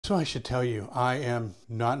So I should tell you, I am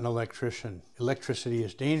not an electrician. Electricity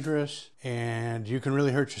is dangerous and you can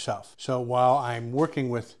really hurt yourself. So while I'm working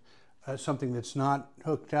with something that's not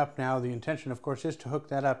hooked up now, the intention of course is to hook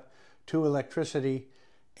that up to electricity.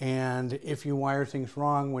 And if you wire things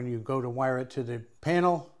wrong, when you go to wire it to the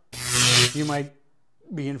panel, you might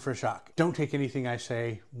be in for a shock. Don't take anything I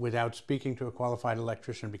say without speaking to a qualified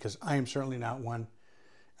electrician, because I am certainly not one.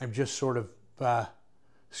 I'm just sort of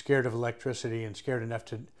scared of electricity and scared enough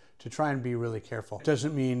to try and be really careful. It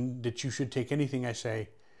doesn't mean that you should take anything I say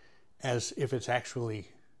as if it's actually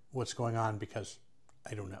what's going on, because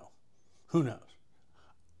I don't know. Who knows?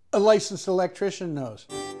 A licensed electrician knows.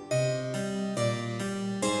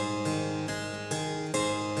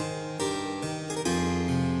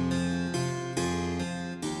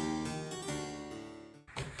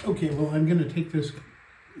 Okay, well, I'm going to take this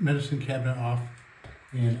medicine cabinet off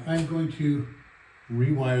and I'm going to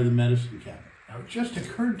rewire the medicine cabinet. Now, it just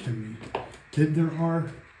occurred to me that there are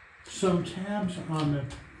some tabs on the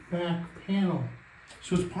back panel,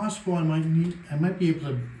 so it's possible I might be able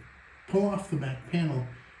to pull off the back panel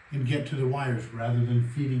and get to the wires rather than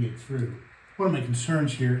feeding it through. One of my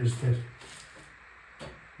concerns here is that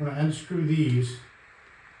when I unscrew these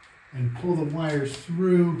and pull the wires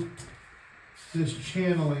through this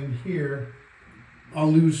channeling here,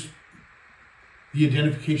 I'll lose the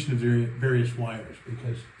identification of their various wires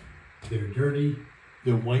because they're dirty.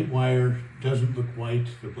 The white wire doesn't look white.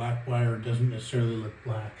 The black wire doesn't necessarily look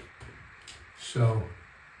black. So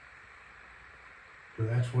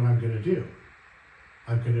that's what I'm going to do.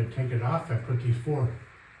 I'm going to take it off. I put these 4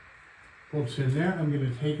 bolts in there. I'm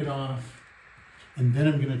going to take it off, and then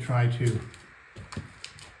I'm going to try to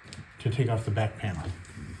take off the back panel.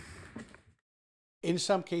 In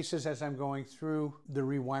some cases, as I'm going through the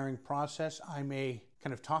rewiring process, I may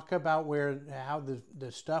kind of talk about how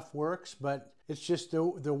the stuff works, but it's just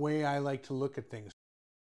the way I like to look at things.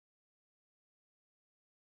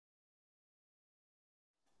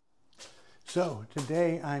 So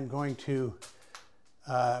today I'm going to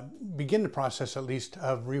begin the process, at least,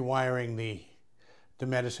 of rewiring the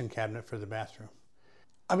medicine cabinet for the bathroom.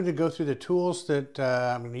 I'm going to go through the tools that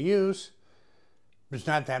I'm going to use. There's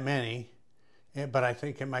not that many, but I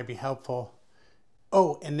think it might be helpful.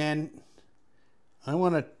 Oh, and then I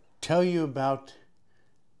want to tell you about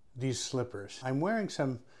these slippers. I'm wearing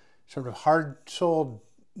some sort of hard-soled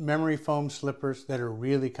memory foam slippers that are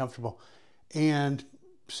really comfortable. And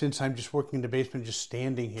since I'm just working in the basement, just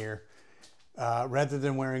standing here, rather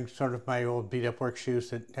than wearing sort of my old beat-up work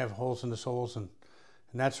shoes that have holes in the soles and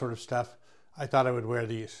that sort of stuff, I thought I would wear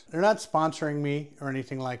these. They're not sponsoring me or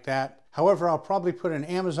anything like that. However, I'll probably put an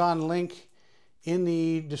Amazon link in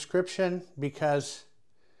the description, because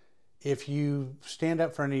if you stand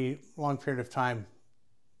up for any long period of time,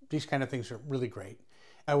 these kind of things are really great.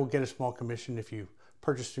 I will get a small commission if you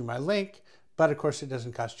purchase through my link, but of course it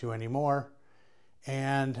doesn't cost you any more.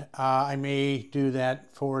 And I may do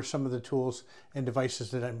that for some of the tools and devices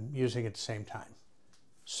that I'm using at the same time.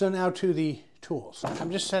 So now to the tools. I'm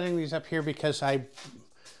just setting these up here because I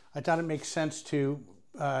thought it makes sense to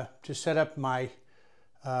set up my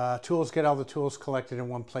tools, get all the tools collected in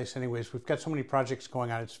one place anyways. We've got so many projects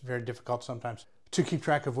going on, it's very difficult sometimes to keep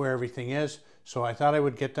track of where everything is. So I thought I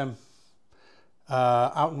would get them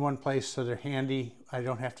out in one place so they're handy. I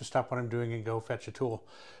don't have to stop what I'm doing and go fetch a tool.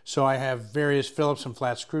 So I have various Phillips and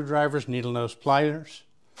flat screwdrivers, needle nose pliers.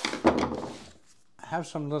 I have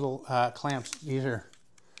some little clamps. These are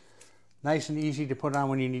nice and easy to put on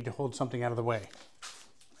when you need to hold something out of the way.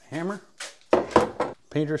 A hammer,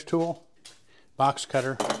 painter's tool, box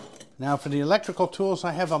cutter. Now for the electrical tools,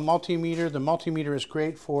 I have a multimeter. The multimeter is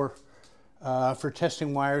great for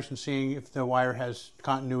testing wires and seeing if the wire has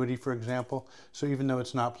continuity, for example. So even though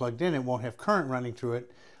it's not plugged in, it won't have current running through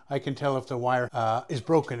it. I can tell if the wire is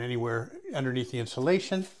broken anywhere underneath the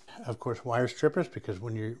insulation. Of course, wire strippers, because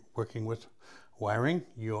when you're working with wiring,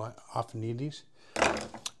 you often need these.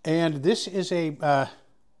 And this is a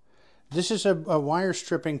wire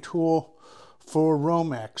stripping tool for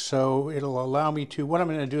Romex. So it'll allow me to, what I'm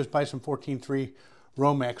going to do is buy some 14.3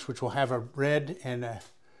 Romex, which will have a red and a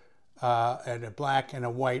black and a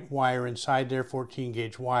white wire inside there, 14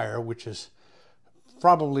 gauge wire, which is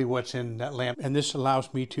probably what's in that lamp. And this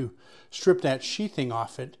allows me to strip that sheathing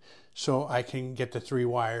off it so I can get the 3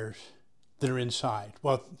 wires that are inside.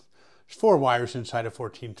 Well, there's 4 wires inside of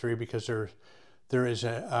 14.3 because there is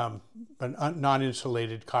a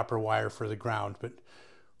non-insulated copper wire for the ground, but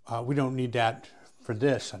we don't need that for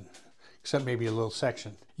this, except maybe a little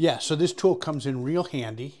section. Yeah, so this tool comes in real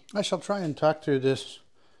handy. I shall try and talk through the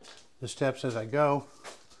steps as I go.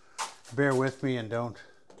 Bear with me and don't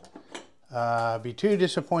Be too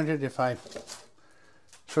disappointed if I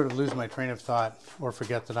sort of lose my train of thought or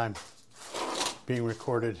forget that I'm being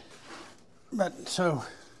recorded. But so,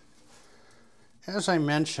 as I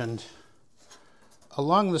mentioned,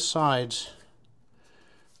 along the sides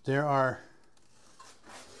there are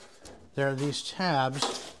these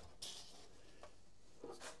tabs,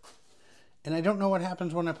 and I don't know what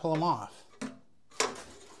happens when I pull them off.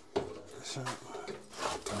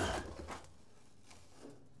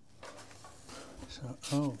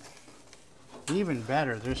 Oh, even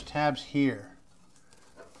better, there's tabs here.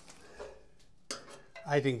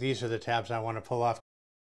 I think these are the tabs I want to pull off.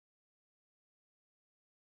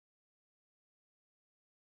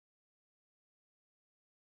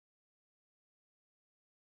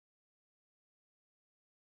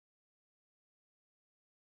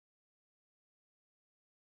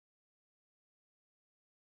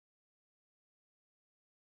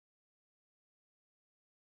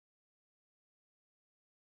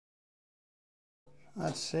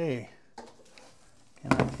 Let's see.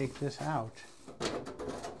 Can I take this out?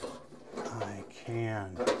 I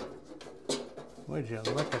can. Would you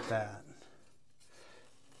look at that?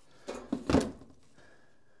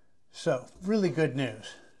 So, really good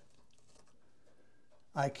news.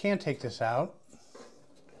 I can take this out,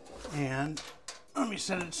 and let me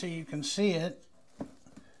set it so you can see it.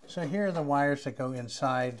 So here are the wires that go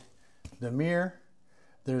inside the mirror.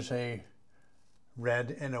 There's a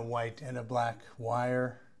red and a white and a black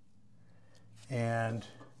wire, and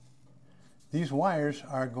these wires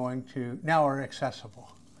are going to now are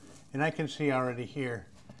accessible, and I can see already here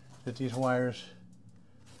that these wires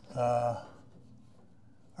are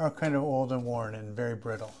kind of old and worn and very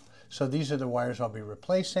brittle. So these are the wires I'll be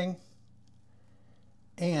replacing,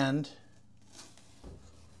 and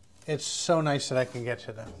it's so nice that I can get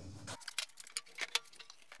to them.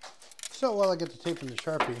 So while I get the tape and the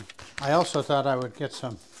Sharpie, I also thought I would grab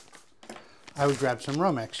some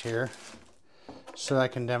Romex here so I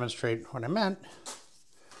can demonstrate what I meant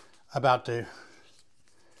about the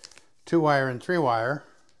 2-wire and 3-wire,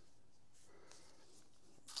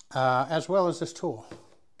 as well as this tool.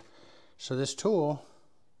 So this tool,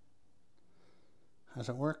 how does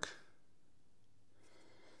it work?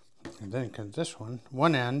 And then this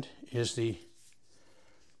one end is this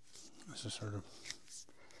is sort of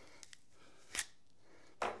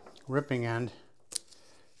ripping end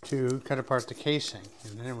to cut apart the casing.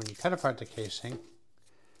 And then when you cut apart the casing,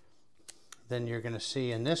 then you're going to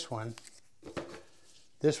see in this one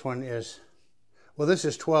is, well, this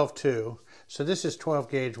is 12-2, so this is 12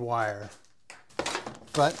 gauge wire.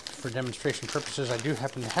 But for demonstration purposes, I do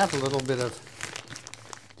happen to have a little bit of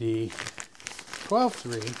the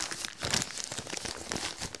 12-3.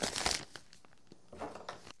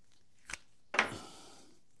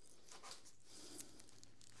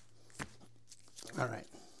 All right,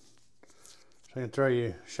 so I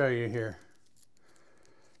can show you here.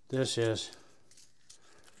 This is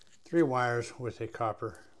 3 wires with a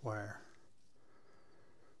copper wire.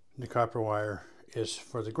 The copper wire is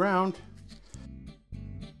for the ground.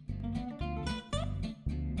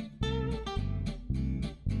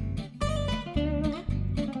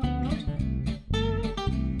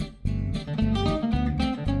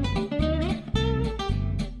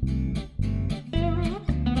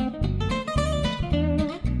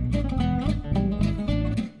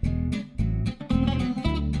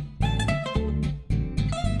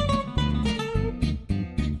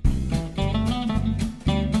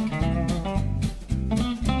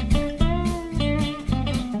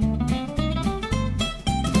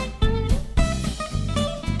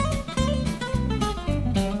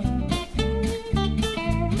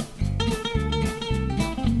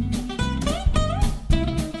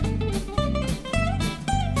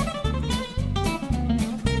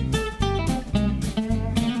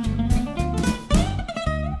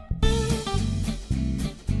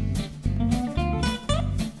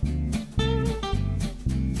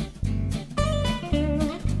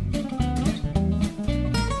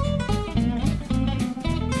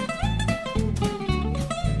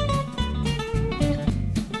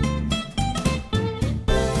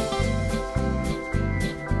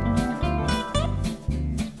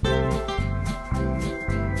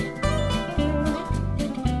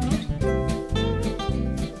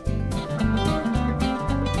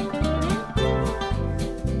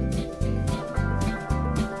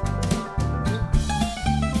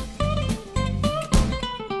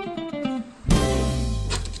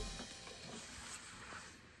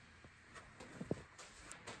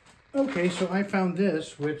 Okay, so I found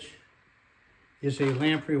this, which is a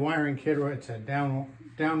lamp rewiring kit, or it's a down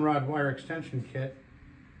rod wire extension kit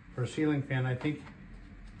for a ceiling fan. I think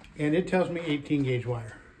and it tells me 18 gauge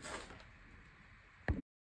wire.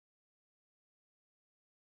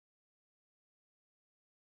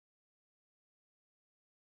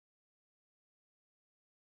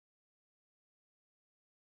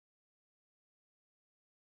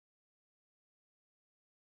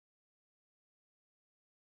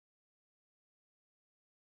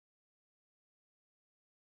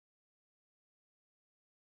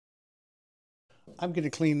 I'm going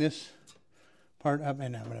to clean this part up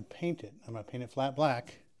and I'm going to paint it. I'm going to paint it flat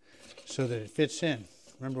black so that it fits in.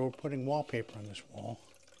 Remember, we're putting wallpaper on this wall.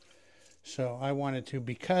 So I wanted to,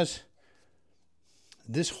 because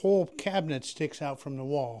this whole cabinet sticks out from the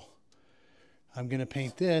wall, I'm going to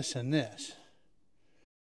paint this and this.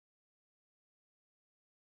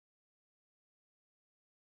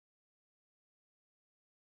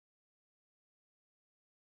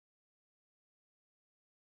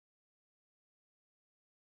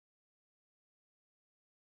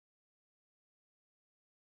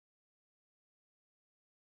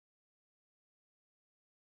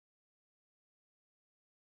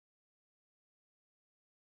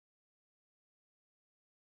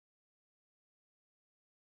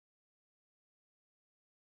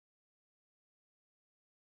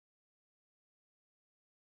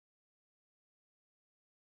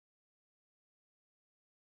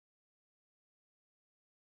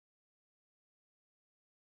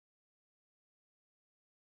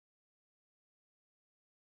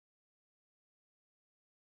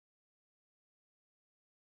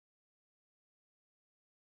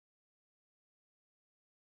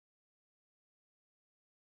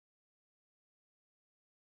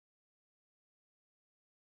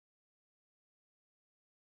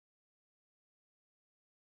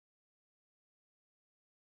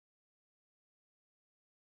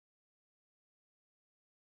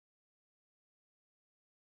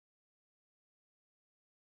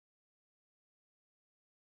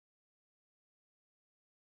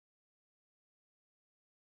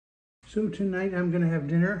 So tonight I'm going to have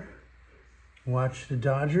dinner, watch the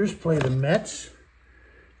Dodgers play the Mets,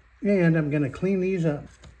 and I'm going to clean these up.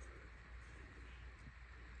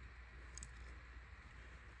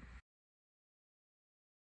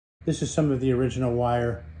 This is some of the original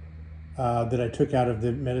wire that I took out of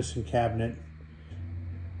the medicine cabinet.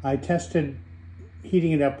 I tested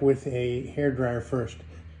heating it up with a hairdryer first.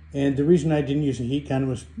 And the reason I didn't use a heat gun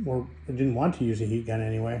was, or I didn't want to use a heat gun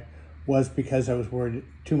anyway, was because I was worried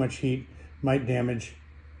too much heat might damage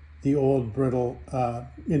the old brittle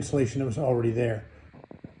insulation that was already there.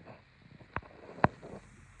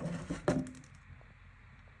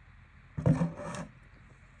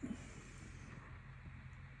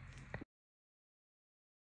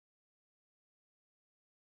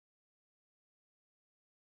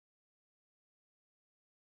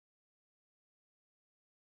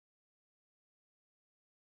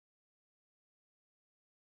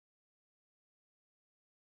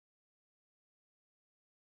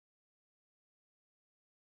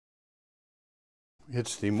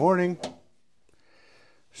 It's the morning,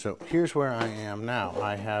 so here's where I am now.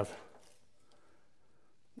 I have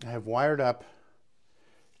wired up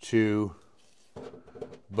to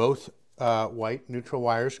both white neutral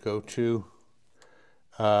wires go to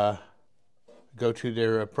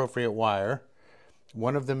their appropriate wire.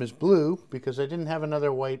 One of them is blue because I didn't have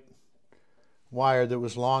another white wire that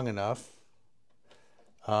was long enough.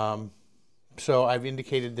 So I've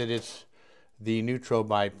indicated that it's the neutral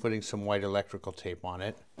by putting some white electrical tape on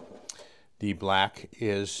it. The black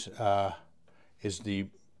is the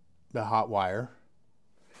hot wire.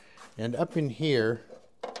 And up in here,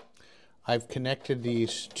 I've connected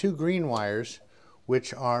these two green wires,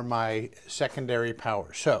 which are my secondary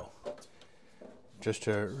power. So, just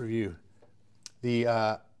to review, the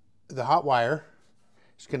hot wire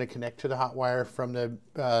is going to connect to the hot wire from the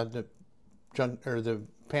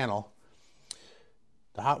panel.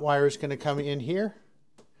 The hot wire is going to come in here.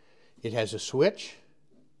 It has a switch,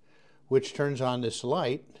 which turns on this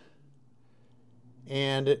light.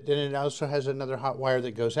 And then it also has another hot wire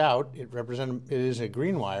that goes out. It is a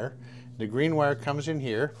green wire. The green wire comes in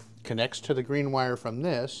here, connects to the green wire from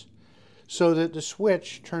this, so that the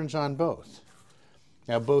switch turns on both.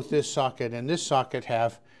 Now both this socket and this socket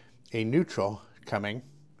have a neutral coming.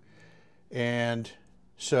 And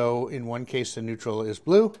so in one case the neutral is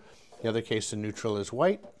blue, the other case the neutral is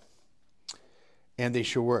white, and they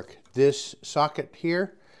should work. This socket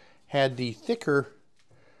here had the thicker,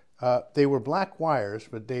 they were black wires,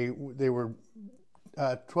 but they were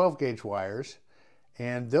 12 gauge wires,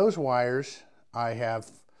 and those wires I have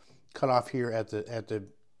cut off here at the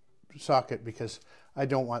socket because I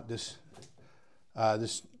don't want this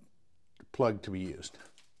this plug to be used.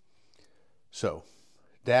 So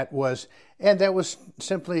that was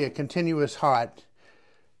simply a continuous hot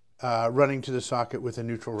running to the socket with a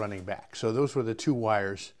neutral running back. So those were the two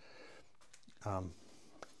wires.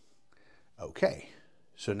 Okay,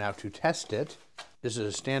 so now to test it, this is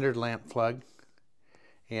a standard lamp plug.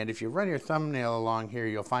 And if you run your thumbnail along here,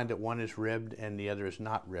 you'll find that one is ribbed and the other is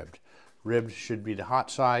not ribbed. Ribbed should be the hot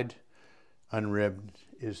side. Unribbed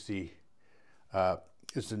is the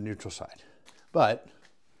neutral side. But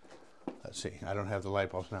let's see, I don't have the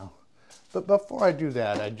light bulbs now. But before I do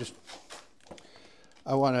that,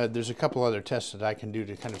 there's a couple other tests that I can do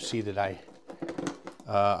to kind of see that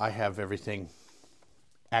I have everything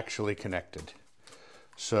actually connected.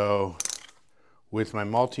 So with my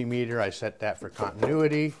multimeter, I set that for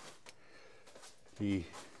continuity. I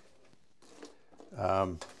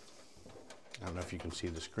don't know if you can see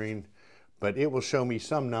the screen, but it will show me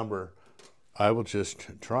some number. I will just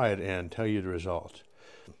try it and tell you the result.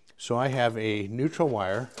 So I have a neutral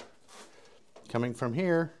wire coming from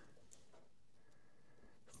here,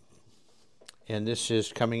 and this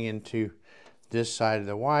is coming into this side of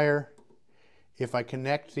the wire. If I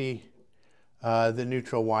connect the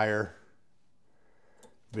neutral wire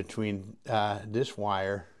between this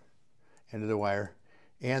wire, end of the wire,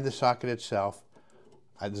 and the socket itself,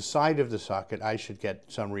 the side of the socket, I should get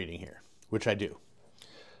some reading here, which I do.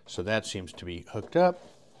 So that seems to be hooked up.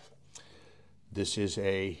 This is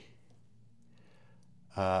the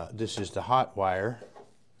hot wire,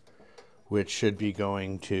 which should be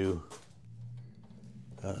going to,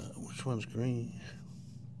 which one's green?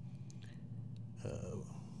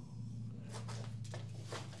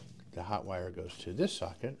 The hot wire goes to this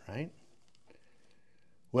socket, right?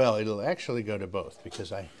 Well, it'll actually go to both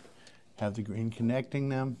because I have the green connecting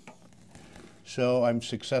them. So I'm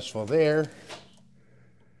successful there,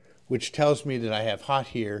 which tells me that I have hot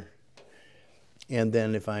here. And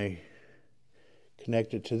then if I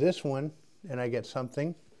connect it to this one and I get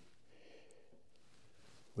something,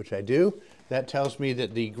 which I do, that tells me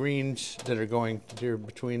that the greens that are going here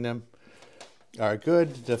between them are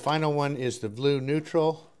good. The final one is the blue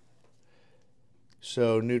neutral.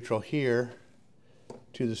 So neutral here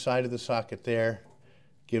to the side of the socket there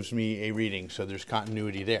gives me a reading. So there's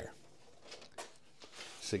continuity there.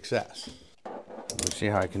 Success. Let's see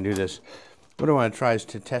how I can do this. What I want to try is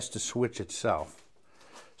to test the switch itself.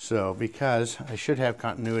 So because I should have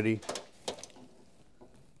continuity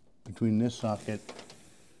between this socket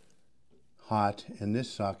hot and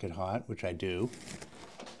this socket hot, which I do.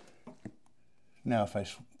 Now if I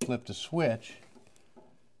flip the switch,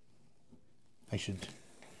 I should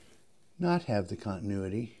not have the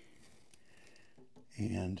continuity.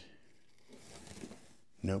 And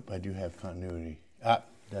nope, I do have continuity.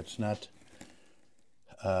 That's not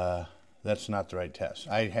the right test.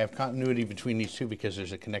 I have continuity between these two because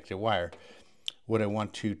there's a connected wire. What I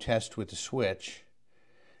want to test with the switch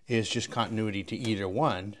is just continuity to either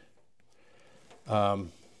one by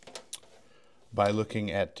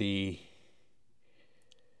looking at the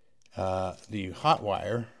hot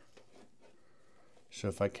wire. So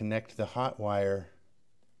if I connect the hot wire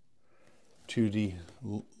to the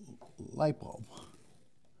light bulb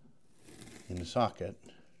in the socket,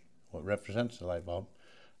 what represents the light bulb,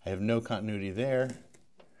 I have no continuity there,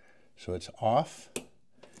 so it's off,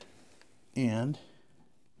 and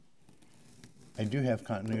I do have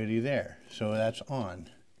continuity there, so that's on.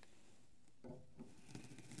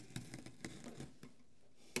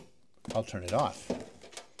 I'll turn it off.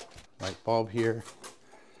 Light bulb here.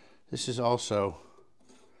 This is also,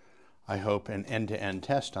 I hope, an end-to-end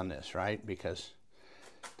test on this, right? Because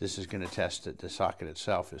this is going to test that the socket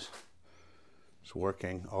itself is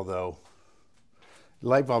working, although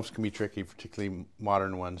light bulbs can be tricky, particularly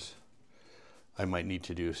modern ones. I might need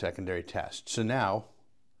to do a secondary test. So now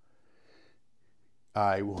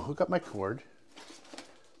I will hook up my cord,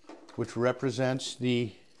 which represents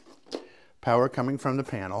the power coming from the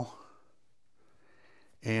panel,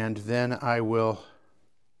 and then I will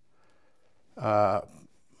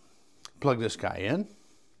plug this guy in,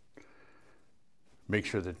 make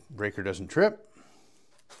sure the breaker doesn't trip,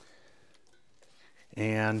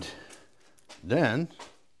 and then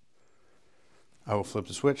I will flip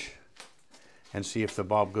the switch and see if the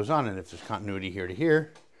bulb goes on, and if there's continuity here to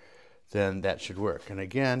here, then that should work. And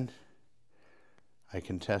again, I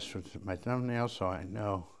can test with my thumbnail so I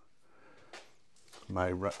know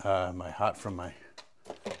my hot from my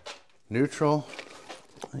neutral.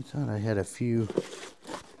 I thought I had a few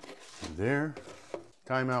there.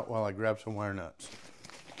 Time out while I grab some wire nuts.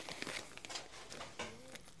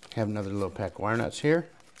 Have another little pack of wire nuts here.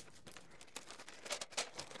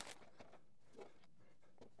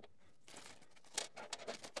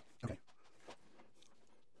 Okay.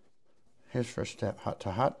 Here's first step, hot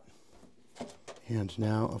to hot. And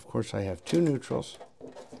now, of course, I have 2 neutrals.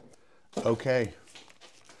 Okay.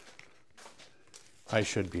 I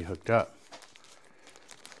should be hooked up.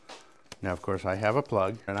 Now, of course, I have a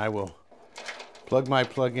plug, and I will plug my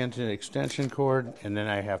plug into the extension cord, and then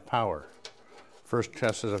I have power. First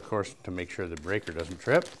test is, of course, to make sure the breaker doesn't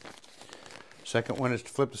trip. Second one is to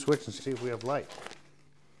flip the switch and see if we have light.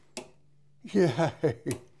 Yay!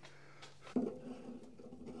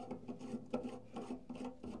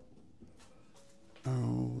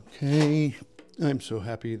 Okay, I'm so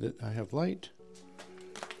happy that I have light.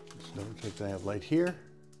 Let's double check that I have light here.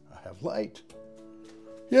 I have light.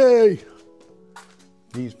 Yay!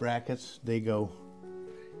 These brackets, they go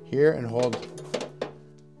here and hold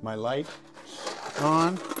my light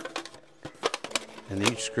on. And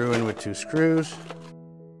each screw in with 2 screws.